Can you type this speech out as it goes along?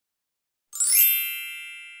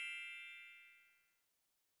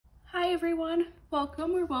Hi everyone,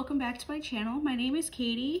 welcome back to my channel. My name is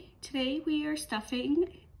Katie. Today we are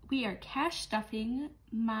cash stuffing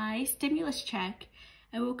my stimulus check.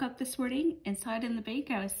 I woke up this morning and saw it in the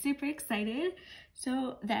bank. I was super excited.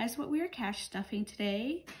 So that is what we are cash stuffing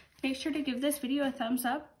today. Make sure to give this video a thumbs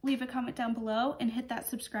up, leave a comment down below, and hit that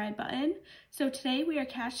subscribe button. So today we are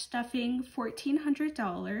cash stuffing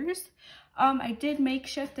 $1,400. I did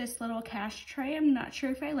makeshift this little cash tray. I'm not sure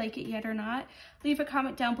if I like it yet or not. Leave a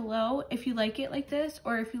comment down below if you like it like this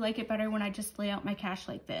or if you like it better when I just lay out my cash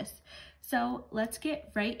like this. So let's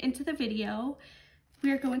get right into the video.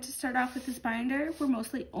 We are going to start off with this binder. We're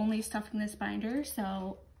mostly only stuffing this binder,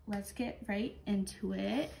 so let's get right into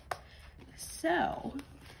it. So,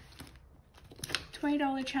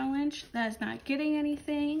 $20 challenge, that is not getting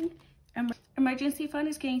anything. Emergency fund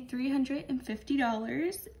is getting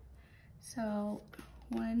 $350. So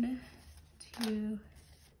 1, 2,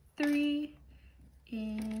 3,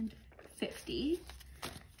 and 50.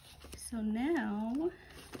 So now,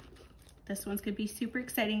 this one's gonna be super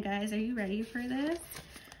exciting, guys. Are you ready for this?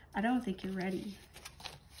 I don't think you're ready.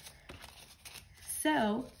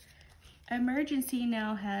 So, emergency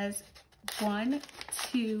now has 1,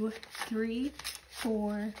 2, 3,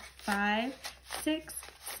 4, 5, 6,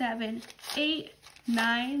 7, 8,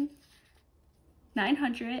 9,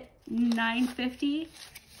 900, 950,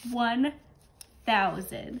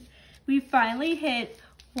 1,000. We finally hit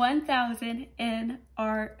 1,000 in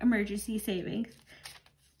our emergency savings.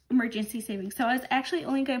 So I was actually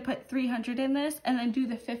only going to put 300 in this and then do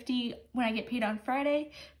the 50 when I get paid on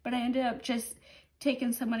Friday, but I ended up just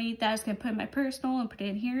taking some money that I was going to put in my personal and put it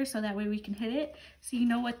in here so that way we can hit it. So you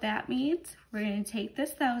know what that means. We're going to take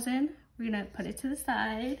this 1,000, we're going to put it to the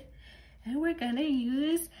side, and we're going to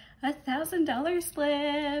use a $1,000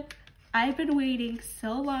 slip. I've been waiting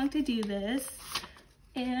so long to do this,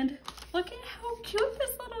 and look at how cute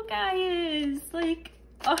this little guy is. Like,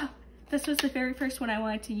 oh, this was the very first one I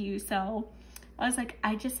wanted to use, so I was like,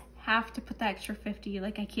 I just have to put the extra 50,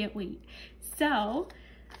 like I can't wait. So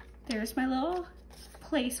there's my little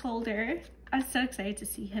placeholder. I'm so excited to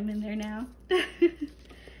see him in there now.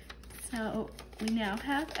 So we now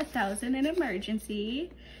have 1,000 in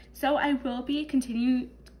emergency. So I will be continuing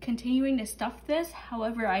to stuff this.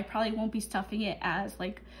 However, I probably won't be stuffing it as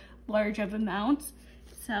like large of amounts.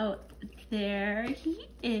 So there he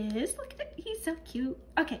is. Look at it, he's so cute.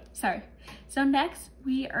 Okay, sorry. So next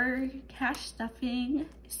we are cash stuffing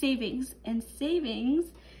savings, and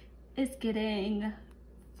savings is getting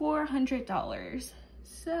 $400.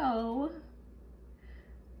 So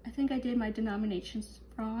I think I did my denominations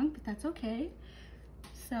wrong, but that's okay.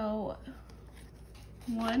 So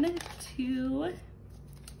 1, 2,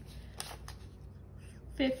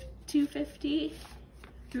 250,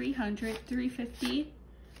 300, 350,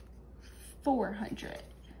 400,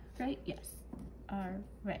 right? Yes. All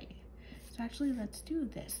right. So actually, let's do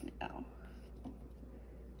this now.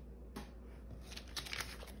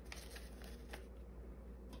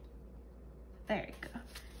 There you go.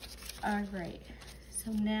 All right.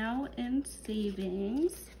 So now in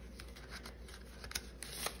savings,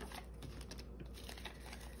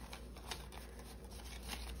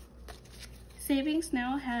 savings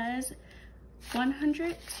now has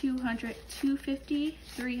 100, 200, 250,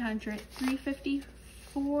 300, 350,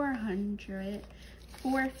 400,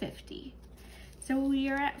 450. So we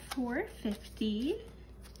are at 450,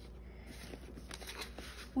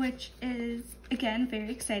 which is, again, very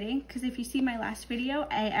exciting because if you see my last video,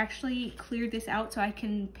 I actually cleared this out so I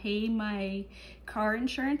can pay my car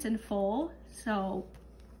insurance in full. So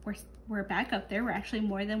we're back up there. We're actually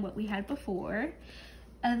more than what we had before.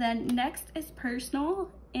 And then next is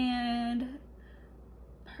personal, and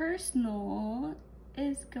personal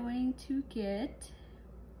is going to get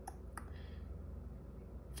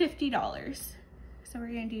 $50. So we're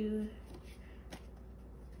gonna do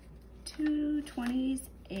 2 20s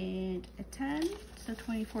and a 10, so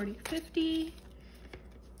 20, 40, 50.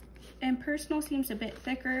 And personal seems a bit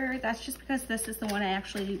thicker. That's just because this is the one I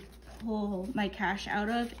actually pull my cash out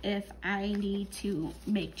of if I need to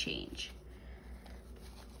make change.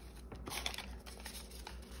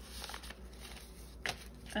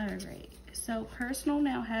 All right, so personal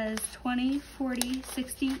now has 20, 40,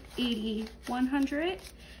 60, 80, 100,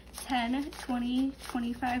 10, 20,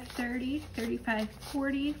 25, 30, 35,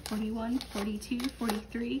 40, 41, 42,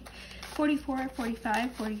 43, 44,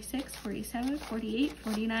 45, 46, 47, 48,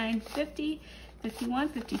 49, 50, 51,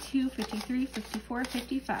 52, 53, 54,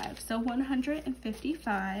 55. So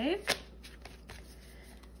 155.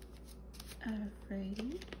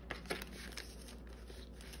 Alrighty.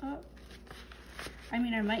 Oh. I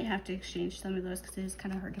mean, I might have to exchange some of those because it is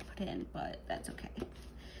kind of hard to put in, but that's okay.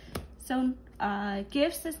 So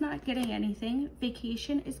gifts is not getting anything.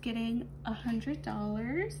 Vacation is getting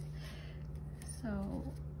 $100.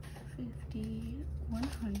 So 50,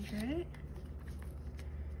 100.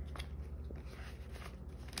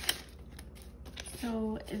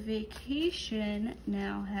 So vacation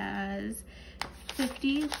now has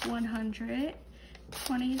 50, 100,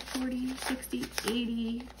 20, 40, 60,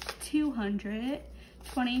 80, 200,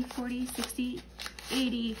 20, 40, 60,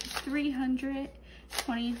 80, 300,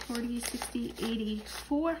 20, 40, 60, 80,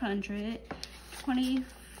 400, 20,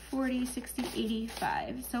 40, 60,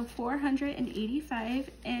 85. So 485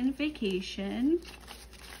 in vacation.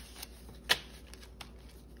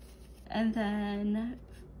 And then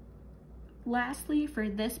lastly, for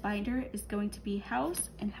this binder is going to be house,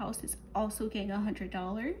 and house is also getting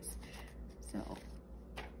 $100. So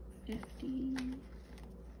 50,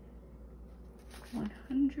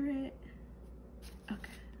 100.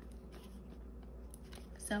 Okay.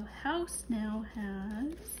 So house now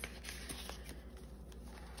has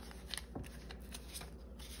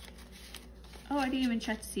I didn't even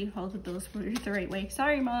check to see if all the bills were the right way.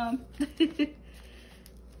 Sorry, Mom.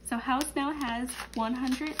 So house now has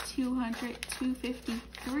 100, 200, 250,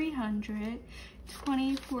 300,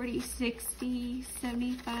 20, 40, 60,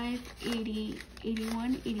 75, 80,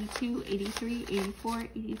 81, 82, 83, 84,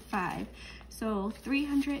 85. So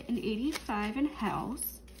 385 in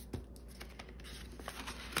house.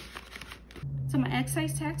 So my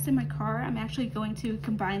excise tax and my car, I'm actually going to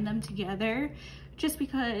combine them together just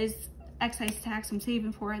because excise tax I'm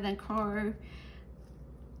saving for, and then car,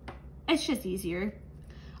 it's just easier.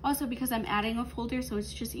 Also because I'm adding a folder, so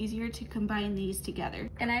it's just easier to combine these together.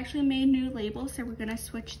 And I actually made new labels, so we're gonna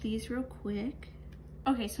switch these real quick.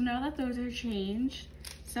 Okay, so now that those are changed,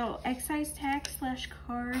 so excise tax slash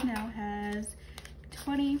car now has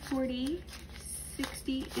 20, 40,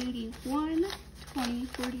 60, 81, 20,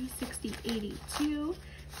 40, 60, 82,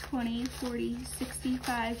 20, 40,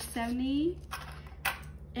 65, 70,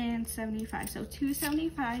 and 75. So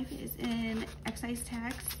 275 is in excise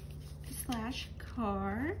tax slash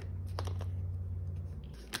car.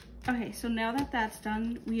 Okay, so now that that's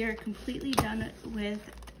done, we are completely done with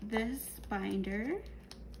this binder.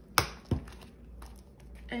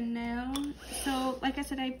 And now, so like I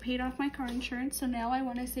said, I paid off my car insurance, so now I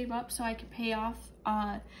want to save up so I can pay off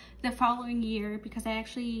the following year, because I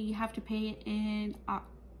actually have to pay it in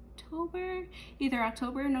October, either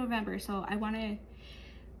October or November. So I want to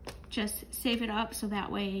just save it up so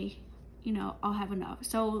that way, you know, I'll have enough.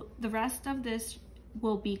 So the rest of this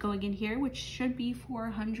will be going in here, which should be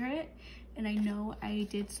 400. And I know I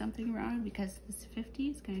did something wrong because this 50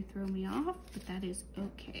 is going to throw me off, but that is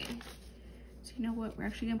okay. So you know what, we're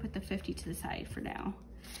actually gonna put the 50 to the side for now.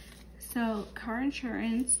 So car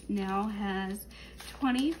insurance now has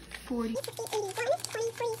 20, 40, 50, 81,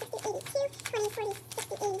 20, 40, 50, 82, 20, 40,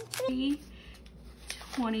 50, 83,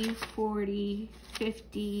 20, 40,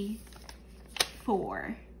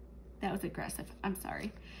 54. That was aggressive, I'm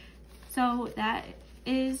sorry. So that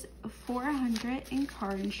is 400 in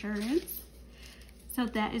car insurance. So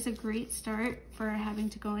that is a great start for having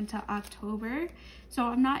to go into October. So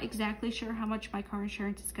I'm not exactly sure how much my car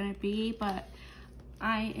insurance is gonna be, but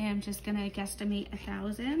I am just gonna guesstimate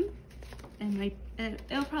 1,000, and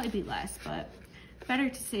it'll probably be less, but better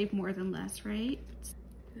to save more than less, right?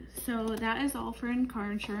 So that is all for in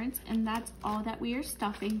car insurance, and that's all that we are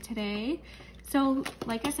stuffing today. So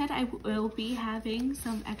like I said, I will be having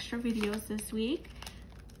some extra videos this week.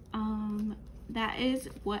 That is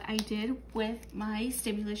what I did with my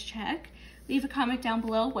stimulus check. Leave a comment down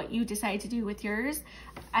below what you decide to do with yours.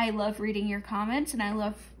 I love reading your comments and I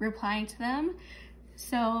love replying to them.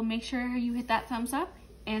 So make sure you hit that thumbs up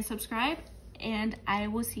and subscribe, and I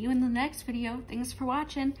will see you in the next video. Thanks for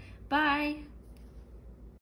watching. Bye.